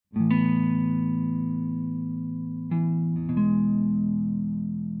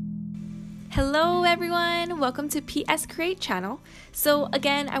Hello everyone, welcome to PS Create channel. So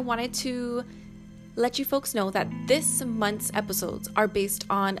again, I wanted to let you folks know that this month's episodes are based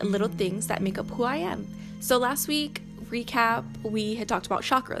on little things that make up who I am. So last week, recap, we had talked about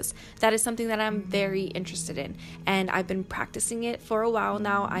chakras. That is something that I'm very interested in, and I've been practicing it for a while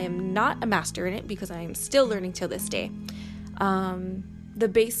now. I am not a master in it because I am still learning till this day. The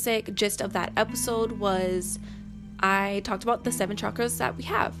basic gist of that episode was I talked about the 7 chakras that we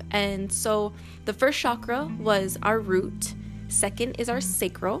have. And so the first chakra was our root. Second is our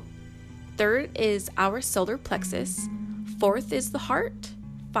sacral. Third is our solar plexus. Fourth is the heart.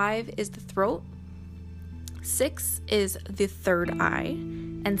 5 is the throat. 6 is the third eye.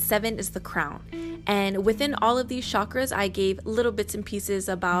 And 7 is the crown. And within all of these chakras, I gave little bits and pieces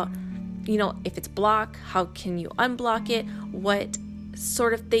about, if it's blocked, how can you unblock it? What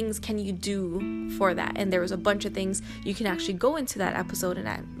sort of things can you do for that? And there was a bunch of things. You can actually go into that episode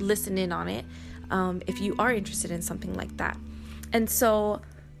and listen in on it if you are interested in something like that. And so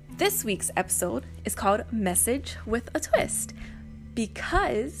this week's episode is called Message with a Twist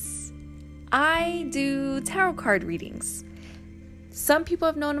because I do tarot card readings. Some people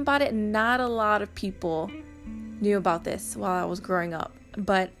have known about it. Not a lot of people knew about this while I was growing up.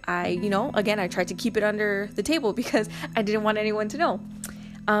 But I tried to keep it under the table because I didn't want anyone to know.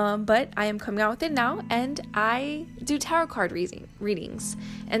 But I am coming out with it now, and I do tarot card readings.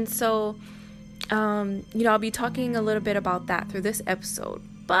 And so, I'll be talking a little bit about that through this episode.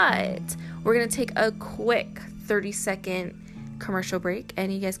 But we're going to take a quick 30-second commercial break,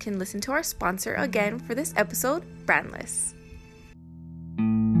 and you guys can listen to our sponsor again for this episode, Brandless.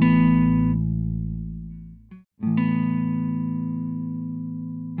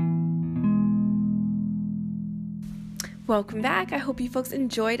 Welcome back. I hope you folks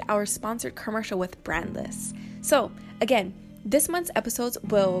enjoyed our sponsored commercial with Brandless. So again, this month's episodes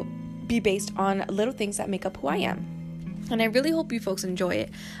will be based on little things that make up who I am. And I really hope you folks enjoy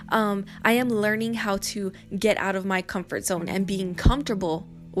it. I am learning how to get out of my comfort zone and being comfortable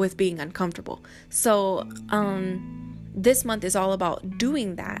with being uncomfortable. So, this month is all about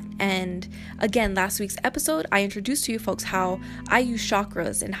doing that. And again, last week's episode, I introduced to you folks how I use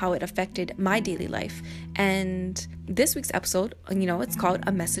chakras and how it affected my daily life. And this week's episode, it's called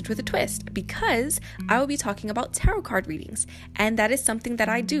A Message with a Twist because I will be talking about tarot card readings. And that is something that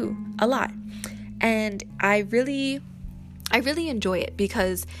I do a lot. And I really enjoy it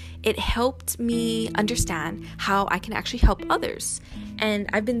because it helped me understand how I can actually help others. And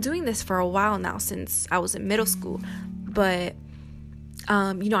I've been doing this for a while now, since I was in middle school. But,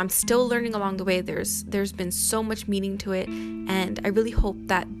 I'm still learning along the way. There's been so much meaning to it. And I really hope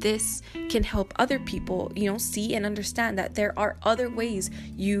that this can help other people, see and understand that there are other ways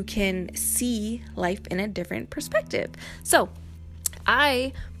you can see life in a different perspective. So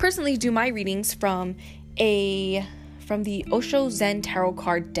I personally do my readings from the Osho Zen Tarot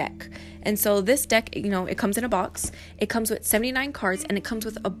card deck. And so this deck, it comes in a box. It comes with 79 cards, and it comes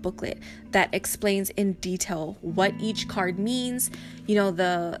with a booklet that explains in detail what each card means.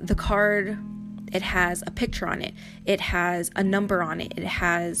 The card, it has a picture on it. It has a number on it. It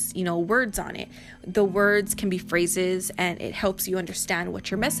has, words on it. The words can be phrases, and it helps you understand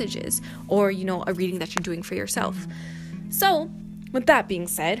what your message is, or, a reading that you're doing for yourself. So with that being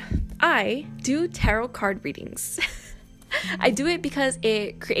said, I do tarot card readings. I do it because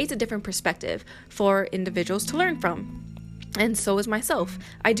it creates a different perspective for individuals to learn from. And so is myself.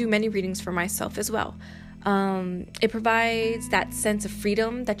 I do many readings for myself as well. It provides that sense of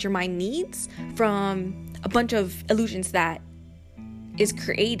freedom that your mind needs from a bunch of illusions that is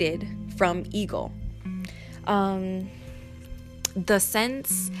created from ego. The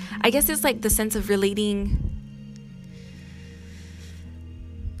sense, I guess it's like the sense of relating.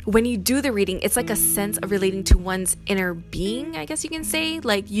 When you do the reading, it's like a sense of relating to one's inner being, I guess you can say.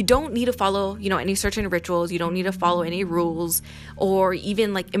 Like, you don't need to follow, any certain rituals. You don't need to follow any rules or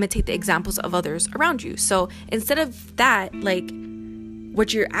even imitate the examples of others around you. So instead of that,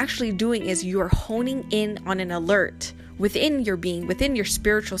 what you're actually doing is you're honing in on an alert within your being, within your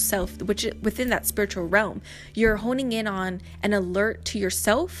spiritual self, which within that spiritual realm. You're honing in on an alert to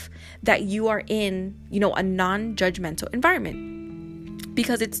yourself that you are in, a non-judgmental environment.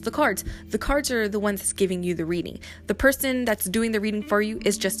 Because it's the cards. The cards are the ones that's giving you the reading. The person that's doing the reading for you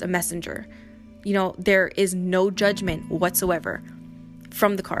is just a messenger. There is no judgment whatsoever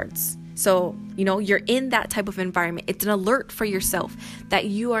from the cards. So, you're in that type of environment. It's an alert for yourself that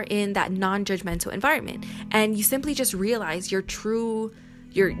you are in that non-judgmental environment. And you simply just realize your true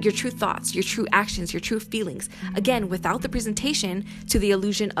your true thoughts, your true actions, your true feelings. Again, without the presentation to the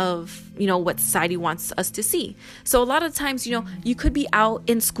illusion of, what society wants us to see. So a lot of times, you could be out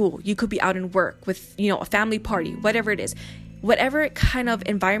in school, you could be out in work with, a family party, whatever it is, whatever kind of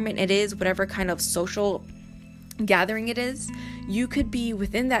environment it is, whatever kind of social gathering it is, you could be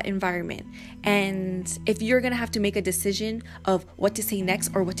within that environment. And if you're going to have to make a decision of what to say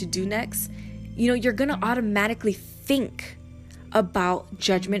next or what to do next, you're going to automatically think about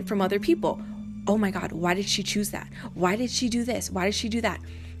judgment from other people. Oh my God, why did she choose that? Why did she do this? Why did she do that?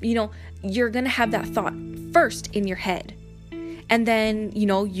 You're going to have that thought first in your head. And then,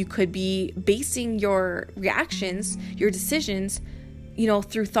 you could be basing your reactions, your decisions,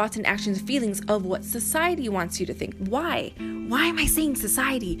 through thoughts and actions and feelings of what society wants you to think. Why am I saying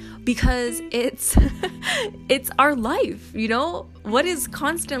society? Because it's it's our life. What is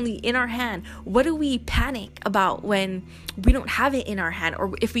constantly in our hand? What do we panic about when we don't have it in our hand,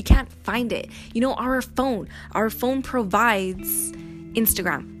 or if we can't find it? Our phone provides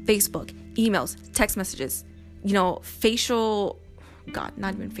Instagram, Facebook, emails, text messages, what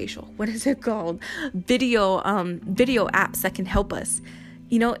is it called? Video apps that can help us.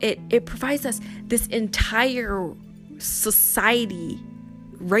 It provides us this entire society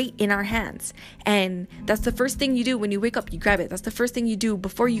right in our hands. And that's the first thing you do when you wake up, you grab it. That's the first thing you do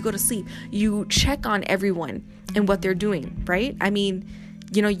before you go to sleep. You check on everyone and what they're doing, right? I mean,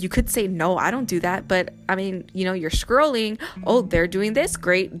 you could say, no, I don't do that. But I mean, you're scrolling. Oh, they're doing this.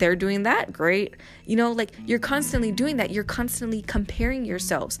 Great. They're doing that. Great. You're constantly doing that. You're constantly comparing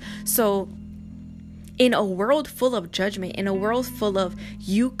yourselves. So in a world full of judgment, in a world full of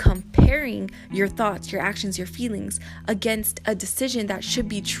you comparing your thoughts, your actions, your feelings against a decision that should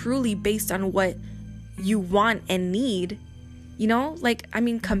be truly based on what you want and need,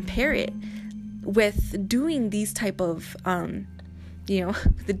 compare it with doing these type of,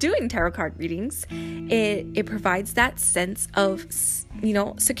 doing tarot card readings. It provides that sense of,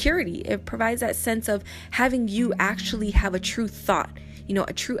 security. It provides that sense of having you actually have a true thought,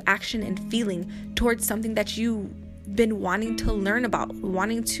 a true action and feeling towards something that you've been wanting to learn about,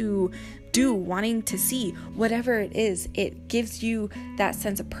 wanting to do, wanting to see, whatever it is. It gives you that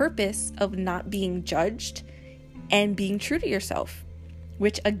sense of purpose of not being judged and being true to yourself,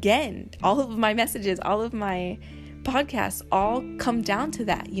 which again, all of my messages, all of my podcasts all come down to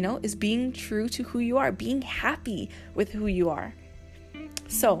that, is being true to who you are, being happy with who you are.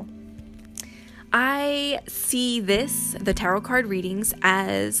 So I see the tarot card readings,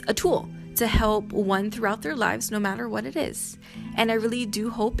 as a tool to help one throughout their lives, no matter what it is. And I really do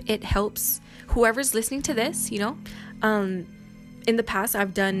hope it helps whoever's listening to this. In the past,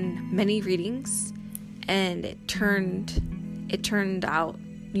 I've done many readings, and it turned out,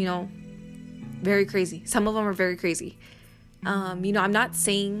 very crazy. Some of them are very crazy. I'm not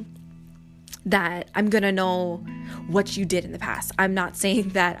saying that I'm going to know what you did in the past. I'm not saying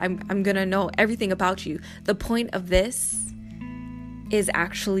that I'm going to know everything about you. The point of this is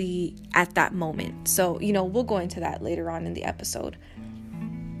actually at that moment. So, we'll go into that later on in the episode.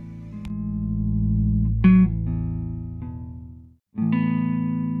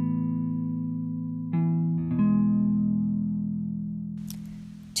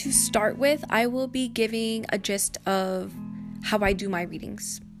 To start with, I will be giving a gist of how I do my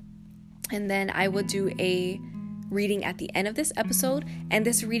readings. And then I will do a reading at the end of this episode. And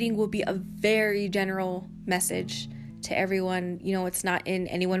this reading will be a very general message to everyone. It's not in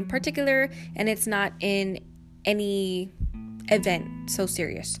anyone in particular, and it's not in any event so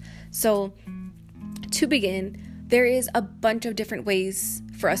serious. So to begin, there is a bunch of different ways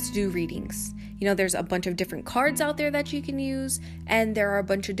for us to do readings. There's a bunch of different cards out there that you can use, and there are a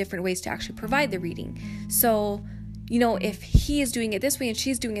bunch of different ways to actually provide the reading. So, if he is doing it this way and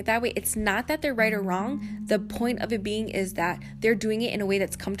she's doing it that way, it's not that they're right or wrong. The point of it being is that they're doing it in a way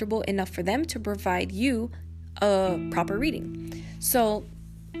that's comfortable enough for them to provide you a proper reading. So,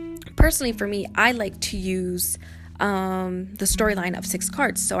 personally for me, I like to use the storyline of 6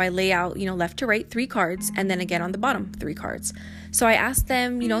 cards. So I lay out, left to right 3 cards, and then again on the bottom 3 cards. So I ask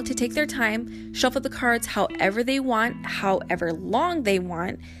them, to take their time, shuffle the cards however they want, however long they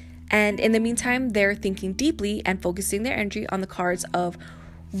want. And in the meantime, they're thinking deeply and focusing their energy on the cards of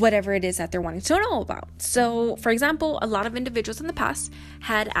whatever it is that they're wanting to know about. So, for example, a lot of individuals in the past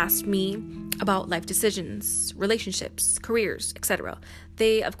had asked me about life decisions, relationships, careers, etc.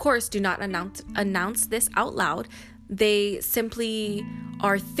 They, of course, do not announce this out loud. They simply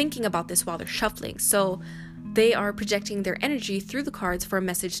are thinking about this while they're shuffling. So they are projecting their energy through the cards for a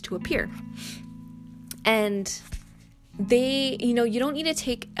message to appear. And they, you don't need to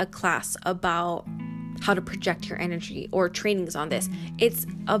take a class about how to project your energy or trainings on this. It's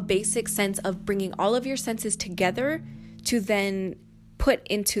a basic sense of bringing all of your senses together to then put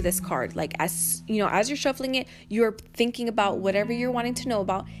into this card. Like, as you know, as you're shuffling it, you're thinking about whatever you're wanting to know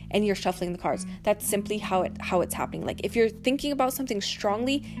about, and you're shuffling the cards. That's simply how it's happening. Like, if you're thinking about something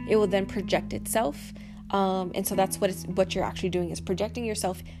strongly, it will then project itself. And so that's what you're actually doing, is projecting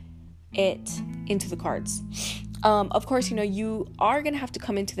yourself into the cards. Of course, you know, you are going to have to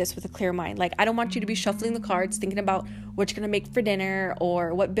come into this with a clear mind. Like, I don't want you to be shuffling the cards, thinking about what you're going to make for dinner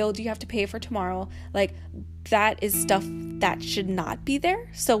or what bill do you have to pay for tomorrow. Like, that is stuff that should not be there.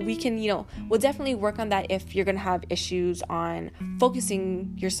 So we can, you know, we'll definitely work on that if you're going to have issues on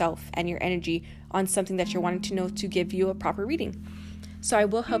focusing yourself and your energy on something that you're wanting to know to give you a proper reading. So I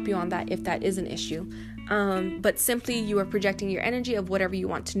will help you on that if that is an issue. But simply you are projecting your energy of whatever you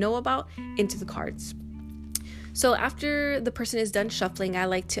want to know about into the cards. So after the person is done shuffling, I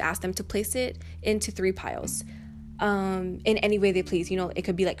like to ask them to place it into 3 piles. In any way they please. You know, it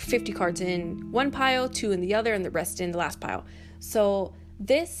could be like 50 cards in one pile, 2 in the other, and the rest in the last pile. So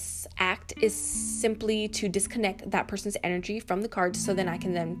this act is simply to disconnect that person's energy from the cards, so then I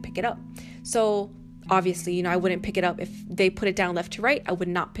can then pick it up. So obviously, you know, I wouldn't pick it up if they put it down left to right. I would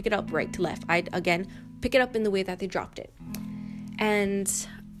not pick it up right to left. I'd, again, pick it up in the way that they dropped it. And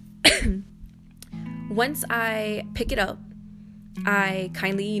once I pick it up, I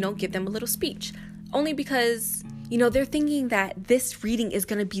kindly, you know, give them a little speech. Only because, you know, they're thinking that this reading is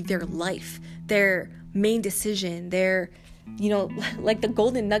going to be their life, their main decision, their, you know, like the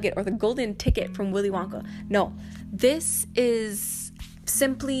golden nugget or the golden ticket from Willy Wonka. No, this is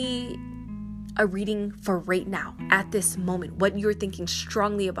simply a reading for right now, at this moment, what you're thinking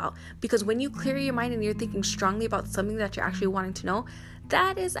strongly about. Because when you clear your mind and you're thinking strongly about something that you're actually wanting to know,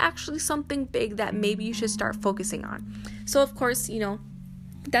 that is actually something big that maybe you should start focusing on. So of course, you know,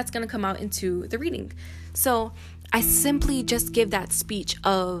 that's going to come out into the reading. So I simply just give that speech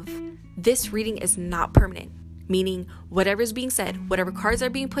of, this reading is not permanent, meaning whatever is being said, whatever cards are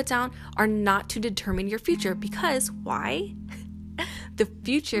being put down are not to determine your future. Because why? The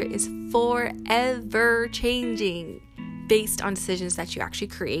future is forever changing based on decisions that you actually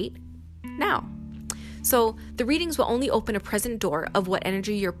create now. So the readings will only open a present door of what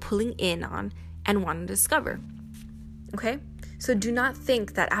energy you're pulling in on and want to discover. Okay? So do not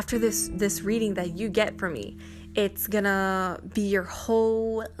think that after this reading that you get from me, it's gonna be your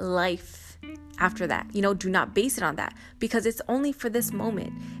whole life after that. You know, do not base it on that, because it's only for this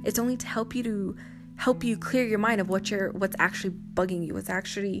moment. It's only to help you clear your mind of what's actually bugging you, what's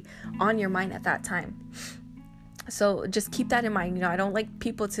actually on your mind at that time. So just keep that in mind. You know, I don't like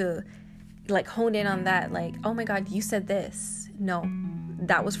people to like hone in on that, like, oh my God, you said this. No,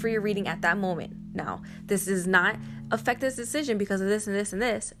 that was for your reading at that moment. Now, this does not affect this decision because of this and this and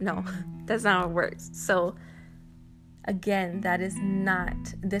this. No, that's not how it works. So again,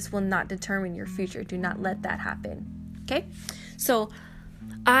 this will not determine your future. Do not let that happen. Okay? So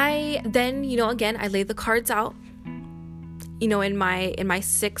I then, you know, again, I lay the cards out, you know, in my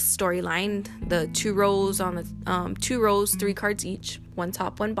 6 storyline, the 2 rows on the 2 rows, 3 cards each, 1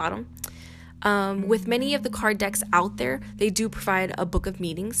 top, 1 bottom. With many of the card decks out there, they do provide a book of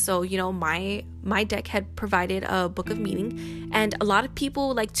meanings. So, you know, my deck had provided a book of meaning, and a lot of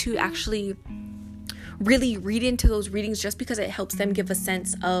people like to actually really read into those readings just because it helps them give a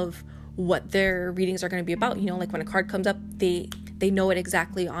sense of what their readings are going to be about. You know, like when a card comes up, they know it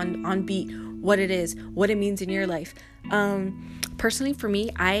exactly on beat, what it is, what it means in your life. Personally, for me,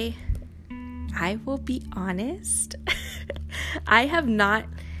 I will be honest. I have not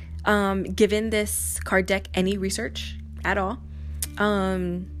given this card deck any research at all.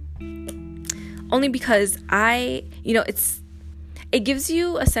 Only because it gives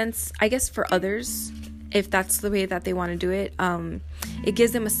you a sense, I guess, for others, if that's the way that they want to do it. It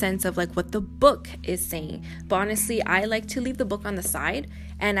gives them a sense of like what the book is saying. But honestly, I like to leave the book on the side,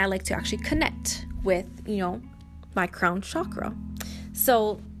 and I like to actually connect with, you know, my crown chakra.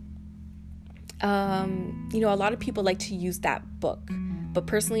 So, you know, a lot of people like to use that book, but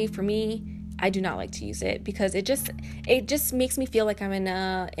personally for me, I do not like to use it because it just makes me feel like I'm in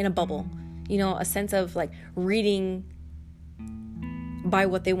a bubble, you know, a sense of like reading by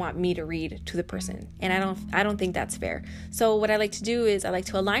what they want me to read to the person. And I don't think that's fair. So what I like to do is I like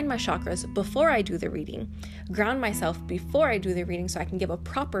to align my chakras before I do the reading, ground myself before I do the reading so I can give a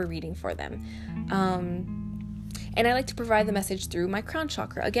proper reading for them. And I like to provide the message through my crown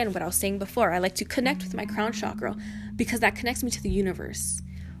chakra. Again, what I was saying before, I like to connect with my crown chakra because that connects me to the universe.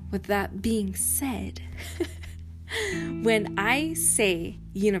 With that being said, when I say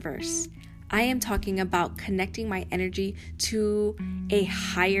universe, I am talking about connecting my energy to a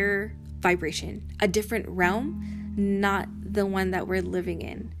higher vibration, a different realm, not the one that we're living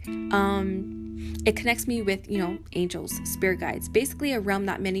in. It connects me with, angels, spirit guides, basically a realm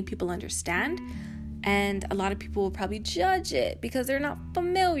that many people understand. And a lot of people will probably judge it because they're not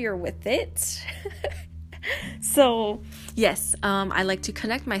familiar with it. So yes, I like to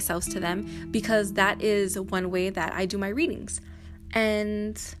connect myself to them because that is one way that I do my readings.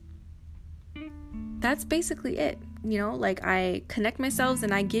 And that's basically it. I connect myself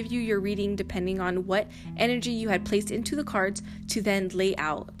and I give you your reading depending on what energy you had placed into the cards to then lay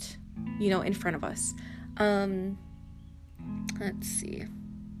out, in front of us. Let's see.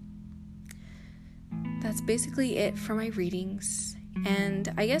 That's basically it for my readings.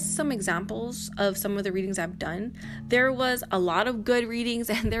 And I guess some examples of some of the readings I've done. There was a lot of good readings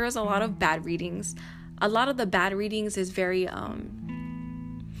and there was a lot of bad readings. A lot of the bad readings is very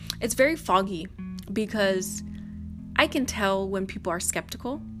foggy because I can tell when people are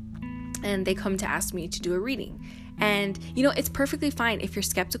skeptical and they come to ask me to do a reading. And, it's perfectly fine if you're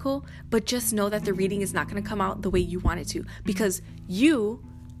skeptical, but just know that the reading is not going to come out the way you want it to, because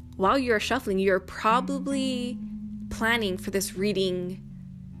while you're shuffling, you're probably planning for this reading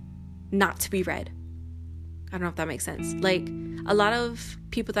not to be read. I don't know if that makes sense. Like a lot of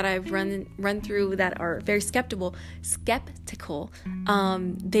people that I've run through that are very skeptical,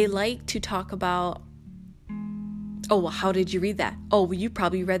 they like to talk about, oh, well, how did you read that? Oh, well, you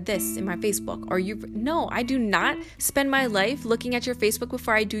probably read this in my Facebook. No, I do not spend my life looking at your Facebook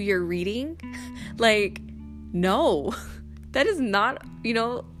before I do your reading. No, that is not,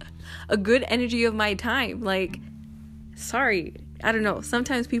 a good energy of my time. Sorry, I don't know.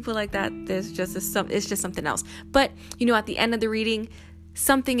 Sometimes people like that, it's just something else. But, at the end of the reading,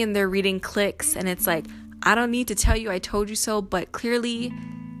 something in their reading clicks and it's like, I don't need to tell you I told you so, but clearly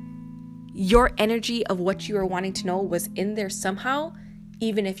your energy of what you are wanting to know was in there somehow,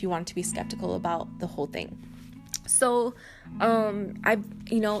 even if you want to be skeptical about the whole thing. So, I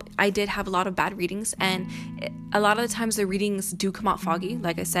did have a lot of bad readings, and a lot of the times the readings do come out foggy.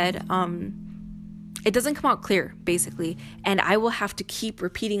 Like I said, it doesn't come out clear, basically. And I will have to keep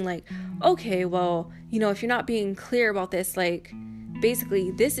repeating okay, well, if you're not being clear about this,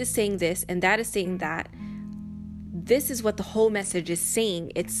 basically this is saying this and that is saying that. This is what the whole message is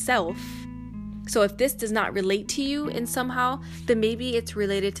saying itself. So if this does not relate to you in somehow, then maybe it's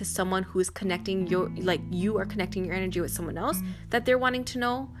related to someone who is connecting you are connecting your energy with someone else that they're wanting to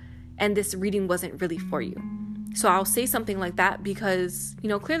know, and this reading wasn't really for you. So I'll say something like that because,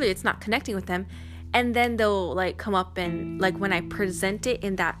 clearly it's not connecting with them. And then they'll come up and when I present it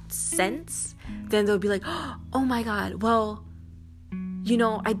in that sense, then they'll be like, oh my God, well,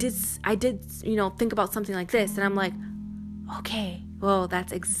 I did, think about something like this. And I'm like, okay, well,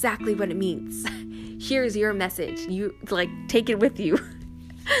 that's exactly what it means. Here's your message. You take it with you.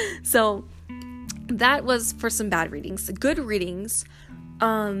 So that was for some bad readings. Good readings.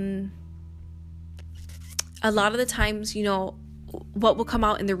 A lot of the times, what will come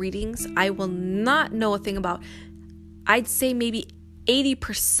out in the readings, I will not know a thing about. I'd say maybe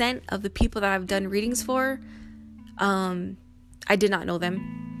 80% of the people that I've done readings for, I did not know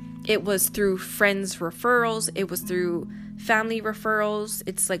them. It was through friends' referrals. It was through family referrals.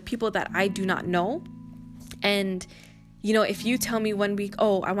 It's people that I do not know. And, if you tell me 1 week,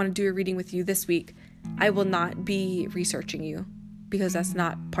 oh, I want to do a reading with you this week, I will not be researching you because that's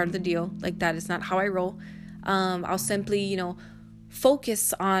not part of the deal. That is not how I roll. I'll simply,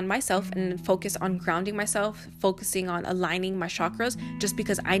 focus on myself and focus on grounding myself, focusing on aligning my chakras, just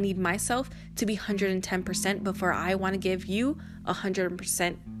because I need myself to be 110% before I want to give you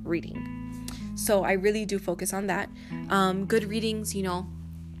 100% reading. So I really do focus on that. Good readings, a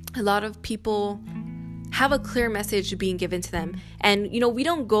lot of people have a clear message being given to them. And, we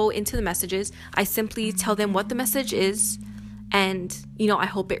don't go into the messages. I simply tell them what the message is. And, I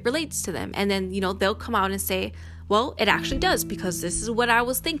hope it relates to them. And then, they'll come out and say, well, it actually does, because this is what I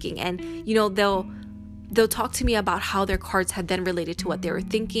was thinking. And, they'll talk to me about how their cards had then related to what they were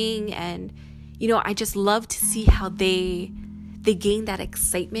thinking. And, I just love to see how they gain that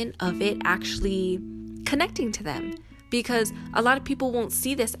excitement of it actually connecting to them, because a lot of people won't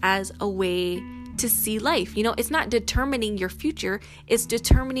see this as a way to see life. It's not determining your future. It's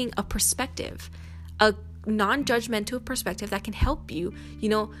determining a perspective, a non-judgmental perspective that can help you,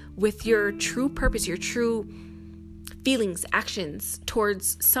 with your true purpose, your true feelings, actions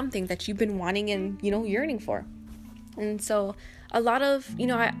towards something that you've been wanting and, yearning for. And so a lot of,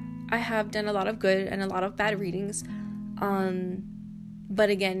 I have done a lot of good and a lot of bad readings. But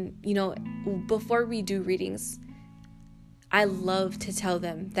again, before we do readings, I love to tell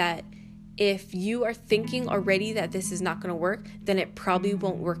them that if you are thinking already that this is not going to work, then it probably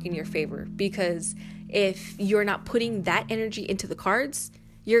won't work in your favor, because if you're not putting that energy into the cards,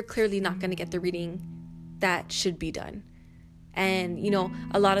 you're clearly not going to get the reading that should be done. And,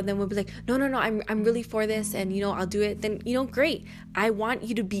 a lot of them will be like, no, I'm really for this, and, I'll do it. Then, great. I want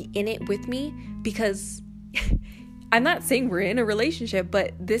you to be in it with me, because I'm not saying we're in a relationship,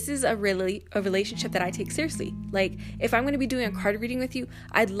 but this is a relationship that I take seriously. Like, if I'm going to be doing a card reading with you,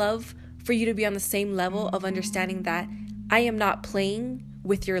 I'd love for you to be on the same level of understanding that I am not playing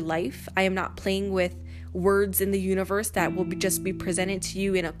with your life. I am not playing with words in the universe that will just be presented to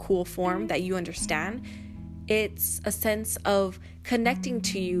you in a cool form that you understand. It's a sense of connecting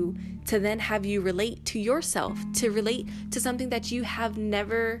to you to then have you relate to yourself, to relate to something that you have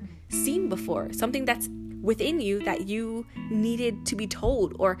never seen before, something that's within you that you needed to be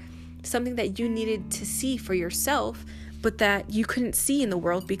told, or something that you needed to see for yourself, but that you couldn't see in the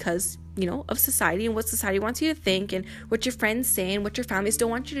world because, of society and what society wants you to think and what your friends say and what your families don't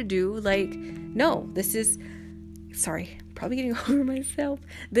want you to do. Like, no, this is, sorry, probably getting over myself.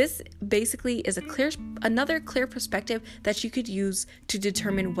 This basically is another clear perspective that you could use to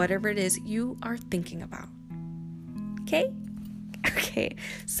determine whatever it is you are thinking about. Okay.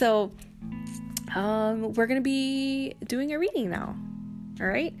 So, we're going to be doing a reading now. All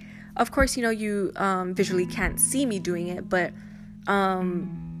right. Of course, you visually can't see me doing it, but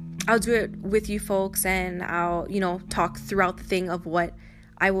I'll do it with you folks, and I'll, talk throughout the thing of what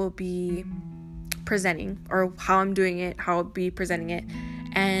I will be presenting, or how I'm doing it, how I'll be presenting it.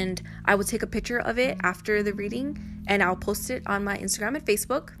 And I will take a picture of it after the reading, and I'll post it on my Instagram and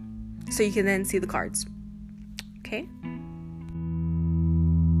Facebook so you can then see the cards. Okay.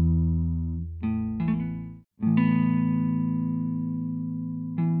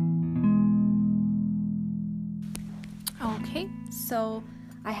 Okay, so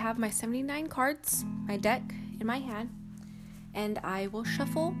I have my 79 cards, my deck in my hand, and I will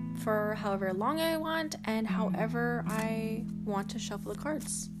shuffle for however long I want and however I want to shuffle the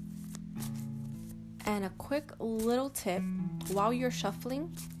cards. And a quick little tip, while you're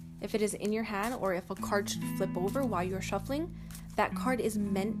shuffling, if it is in your hand or if a card should flip over while you're shuffling, that card is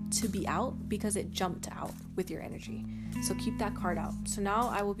meant to be out because it jumped out with your energy. So keep that card out. So now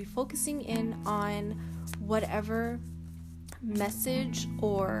I will be focusing in on whatever message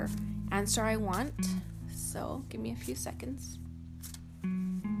or answer I want. So give me a few seconds.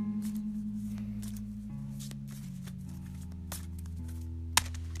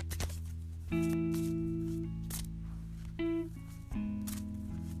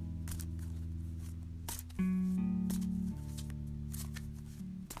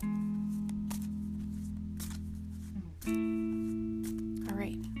 All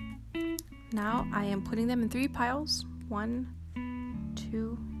right. Now I am putting them in 3 piles. 1,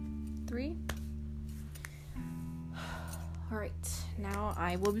 2, 3. All right, now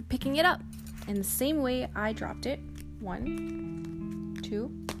I will be picking it up in the same way I dropped it. 1,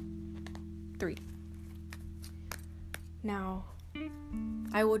 2, 3. Now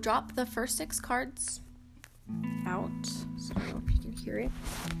I will drop the first 6 cards out. So I don't know if you can hear it.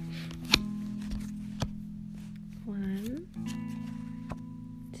 1,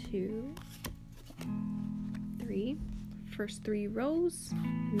 2, 3. First 3 rows.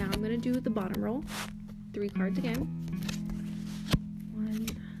 Now I'm going to do the bottom row. 3 cards again. 1,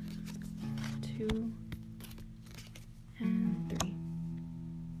 2, and 3.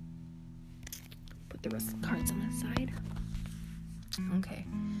 Put the rest of the cards on the side. Okay.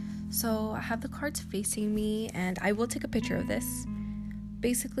 So I have the cards facing me, and I will take a picture of this.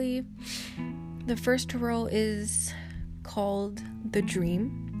 Basically, the first row is called The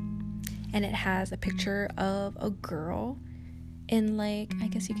Dream, and it has a picture of a girl in, like, I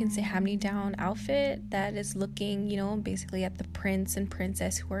guess you can say hand-me-down outfit that is looking, basically at the prince and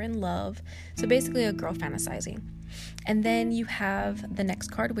princess who are in love. So basically a girl fantasizing. And then you have the next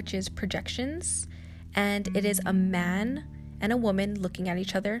card, which is Projections, and it is a man and a woman looking at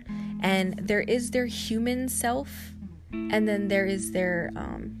each other, and there is their human self, and then there is their I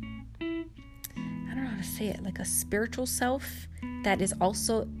don't know how to say it, like a spiritual self that is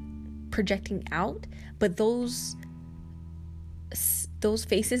also projecting out, but those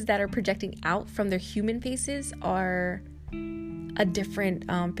faces that are projecting out from their human faces are a different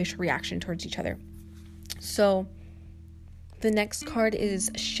facial reaction towards each other. So the next card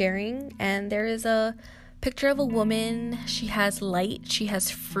is Sharing, and there is a picture of a woman. She has light, she has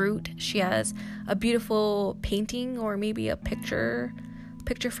fruit, she has a beautiful painting or maybe a picture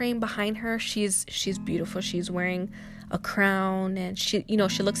frame behind her. She's beautiful. She's wearing a crown, and she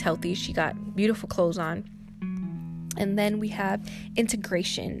looks healthy. She got beautiful clothes on. And then we have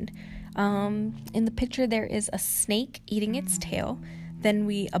Integration. In the picture, there is a snake eating its tail. Then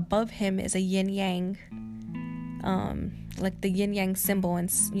above him is a yin yang, like the yin yang symbol, and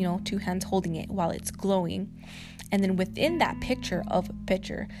two hands holding it while it's glowing. And then within that picture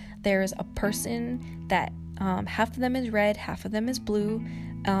there's a person that half of them is red, half of them is blue.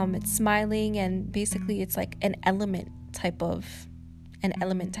 It's smiling, and basically it's like an element type of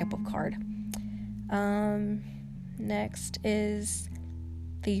card. Next is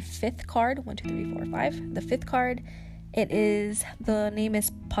the fifth card. 1, 2, 3, 4, 5. The fifth card, the name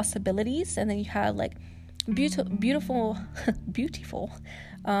is Possibilities, and then you have like beautiful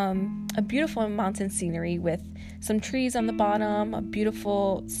a beautiful mountain scenery with some trees on the bottom, a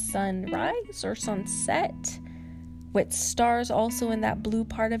beautiful sunrise or sunset with stars also in that blue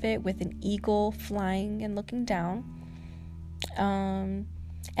part of it, with an eagle flying and looking down. And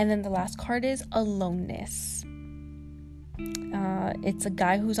then the last card is Aloneness. It's a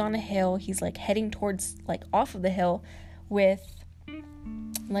guy who's on a hill. He's like heading towards, like, off of the hill with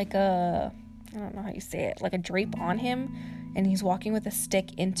like I don't know how you say it, like a drape on him, and he's walking with a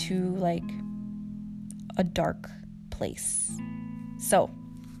stick into like a dark place. So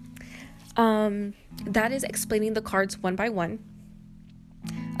that is explaining the cards one by one.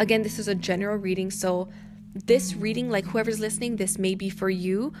 Again, this is a general reading, so this reading, like, whoever's listening, this may be for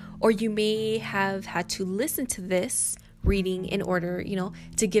you, or you may have had to listen to this reading in order,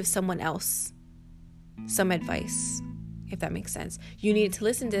 to give someone else some advice, if that makes sense. You needed to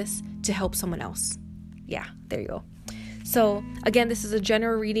listen to this to help someone else. Yeah, there you go. So again, this is a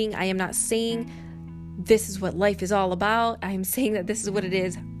general reading. I am not saying this is what life is all about. I am saying that this is what it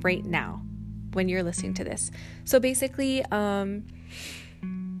is right now when you're listening to this. So basically,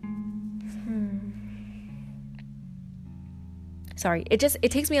 sorry, it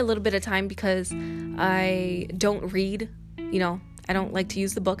takes me a little bit of time because I don't read, I don't like to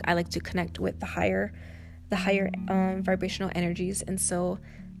use the book. I like to connect with the higher vibrational energies, and so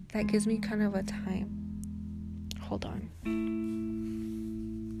that gives me kind of a time. Hold on.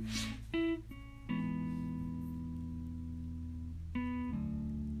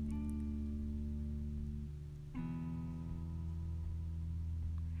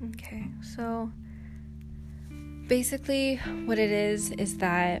 Okay, so basically what it is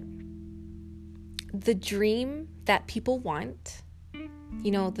that the dream that people want,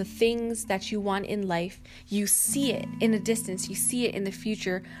 the things that you want in life, you see it in a distance, you see it in the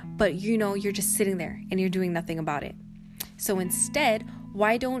future, but you're just sitting there and you're doing nothing about it. So instead,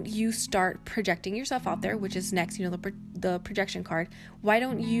 why don't you start projecting yourself out there, which is next, the projection card. Why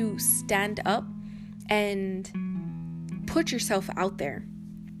don't you stand up and put yourself out there?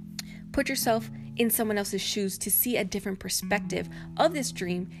 Put yourself in someone else's shoes to see a different perspective of this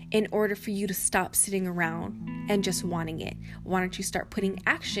dream in order for you to stop sitting around and just wanting it. Why don't you start putting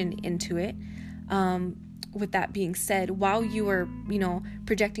action into it? With that being said, while you are,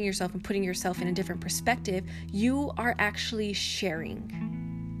 projecting yourself and putting yourself in a different perspective, you are actually sharing.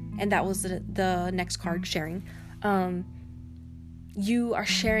 And that was the next card, sharing. You are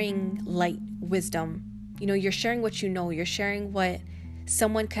sharing light, wisdom. You're sharing what you're sharing what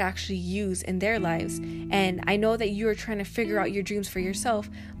someone could actually use in their lives. And I know that you are trying to figure out your dreams for yourself,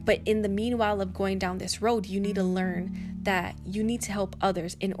 but in the meanwhile of going down this road, you need to learn that you need to help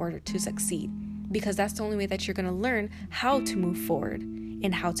others in order to succeed, because that's the only way that you're going to learn how to move forward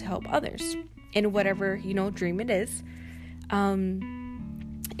and how to help others in whatever, dream it is.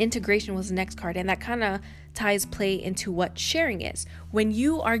 Integration was the next card, and that kind of ties play into what sharing is. When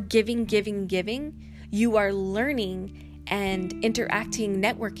you are giving, you are learning and interacting,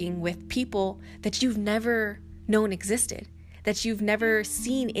 networking with people that you've never known existed, that you've never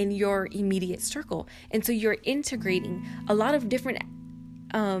seen in your immediate circle. And so you're integrating a lot of different,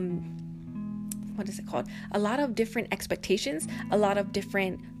 a lot of different expectations, a lot of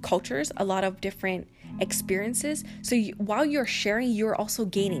different cultures, a lot of different experiences. So while you're sharing, you're also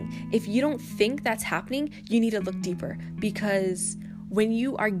gaining. If you don't think that's happening, you need to look deeper, because when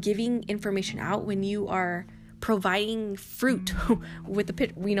you are giving information out, when you are providing fruit what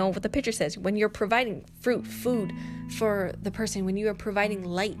the picture says, when you're providing food for the person, when you are providing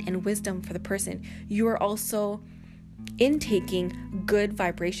light and wisdom for the person, you are also intaking good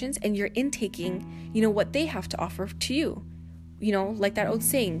vibrations, and you're intaking, what they have to offer to you. Like that old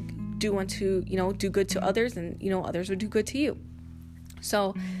saying, do good to others, and, others will do good to you.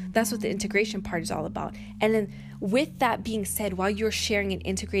 So that's what the integration part is all about. And then with that being said, while you're sharing and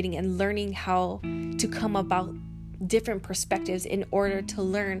integrating and learning how to come about different perspectives in order to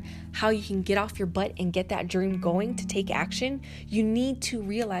learn how you can get off your butt and get that dream going to take action, you need to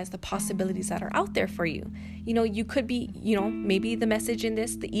realize the possibilities that are out there for you. You could be, maybe the message in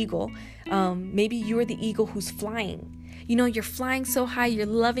this, the eagle, maybe you're the eagle who's flying. You're flying so high, you're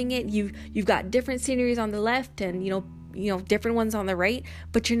loving it. You've got different sceneries on the left and, different ones on the right,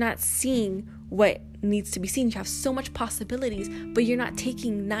 but you're not seeing what needs to be seen. You have so much possibilities, but you're not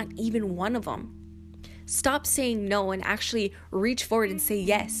taking not even one of them. Stop saying no and actually reach forward and say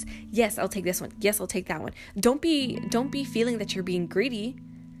yes. Yes, I'll take this one. Yes, I'll take that one. Don't be feeling that you're being greedy,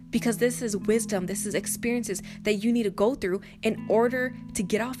 because this is wisdom. This is experiences that you need to go through in order to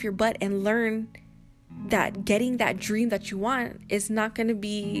get off your butt and learn that getting that dream that you want is not going to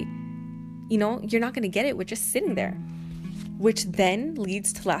be, you're not going to get it with just sitting there. Which then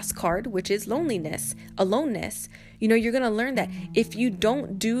leads to last card, which is loneliness, aloneness. You're going to learn that if you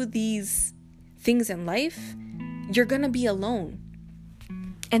don't do these things in life, you're going to be alone.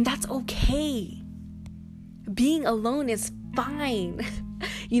 And that's okay. Being alone is fine.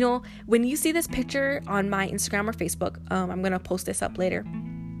 When you see this picture on my Instagram or Facebook, I'm going to post this up later.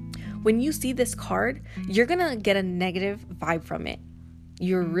 When you see this card, you're going to get a negative vibe from it.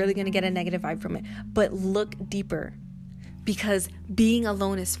 You're really going to get a negative vibe from it. But look deeper, because being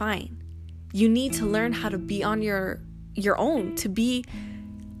alone is fine. You need to learn how to be on your own, to be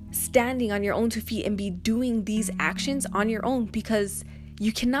standing on your own 2 feet and be doing these actions on your own, because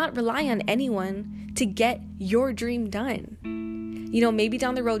you cannot rely on anyone to get your dream done. Maybe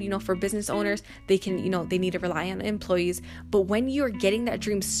down the road, for business owners, they can, they need to rely on employees. But when you're getting that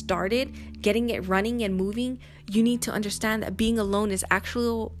dream started, getting it running and moving, you need to understand that being alone is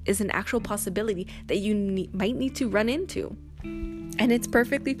an actual possibility that you might need to run into. And it's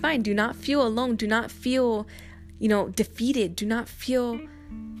perfectly fine. Do not feel alone. Do not feel, defeated. Do not feel,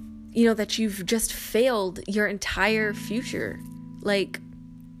 that you've just failed your entire future.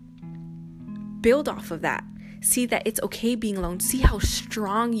 Build off of that. See that it's okay being alone. See how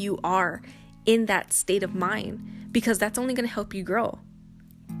strong you are in that state of mind, because that's only going to help you grow.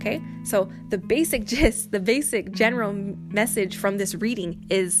 Okay? So the basic gist, the basic general message from this reading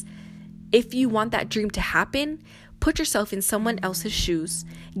is, if you want that dream to happen, put yourself in someone else's shoes,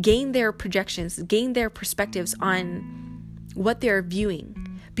 gain their projections, gain their perspectives on what they're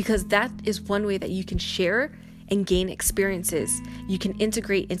viewing, because that is one way that you can share and gain experiences. You can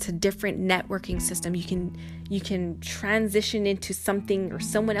integrate into different networking system. You can transition into something or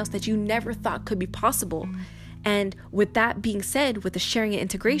someone else that you never thought could be possible. And with that being said, with the sharing and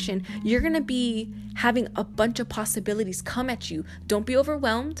integration, you're going to be having a bunch of possibilities come at you. Don't be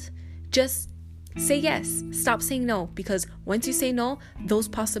overwhelmed. Just say yes. Stop saying no, because once you say no, those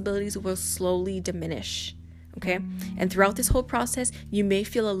possibilities will slowly diminish. Okay? And throughout this whole process, you may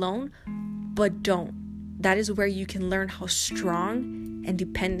feel alone, but don't. That is where you can learn how strong and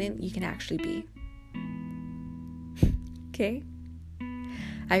dependent you can actually be. Okay?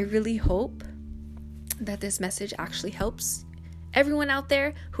 I really hope that this message actually helps everyone out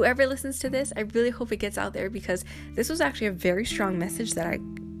there, whoever listens to this. I really hope it gets out there, because this was actually a very strong message that I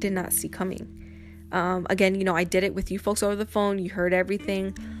did not see coming. Again, I did it with you folks over the phone. You heard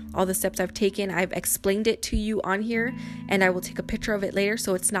everything, all the steps I've taken. I've explained it to you on here, and I will take a picture of it later.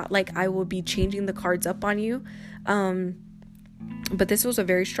 So it's not like I will be changing the cards up on you. But this was a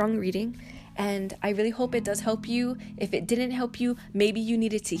very strong reading, and I really hope it does help you. If it didn't help you, maybe you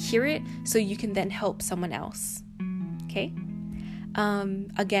needed to hear it so you can then help someone else. Okay?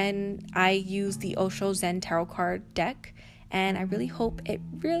 Again, I use the Osho Zen Tarot card deck, and I really hope it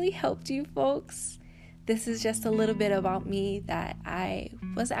really helped you folks. This is just a little bit about me that I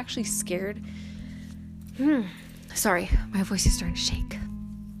was actually scared. Sorry, my voice is starting to shake.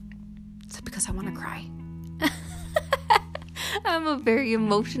 It's because I want to cry. I'm a very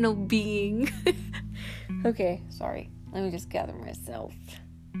emotional being. Okay, sorry. Let me just gather myself.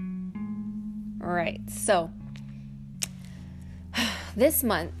 All right, so this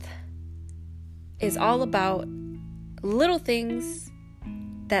month is all about little things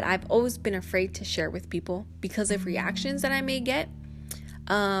that I've always been afraid to share with people because of reactions that I may get.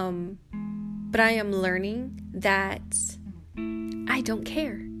 But I am learning that I don't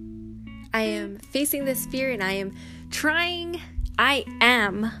care. I am facing this fear, and I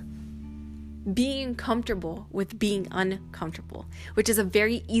am being comfortable with being uncomfortable, which is a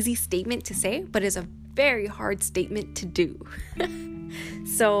very easy statement to say, but is a very hard statement to do.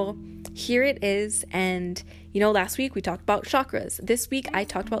 So here it is. And last week we talked about chakras. This week I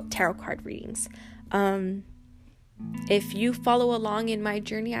talked about tarot card readings. If you follow along in my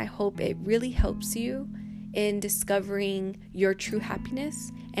journey, I hope it really helps you in discovering your true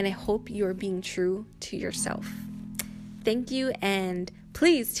happiness, and I hope you're being true to yourself. Thank you, and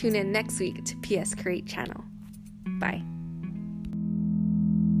please tune in next week to PS Create channel. Bye.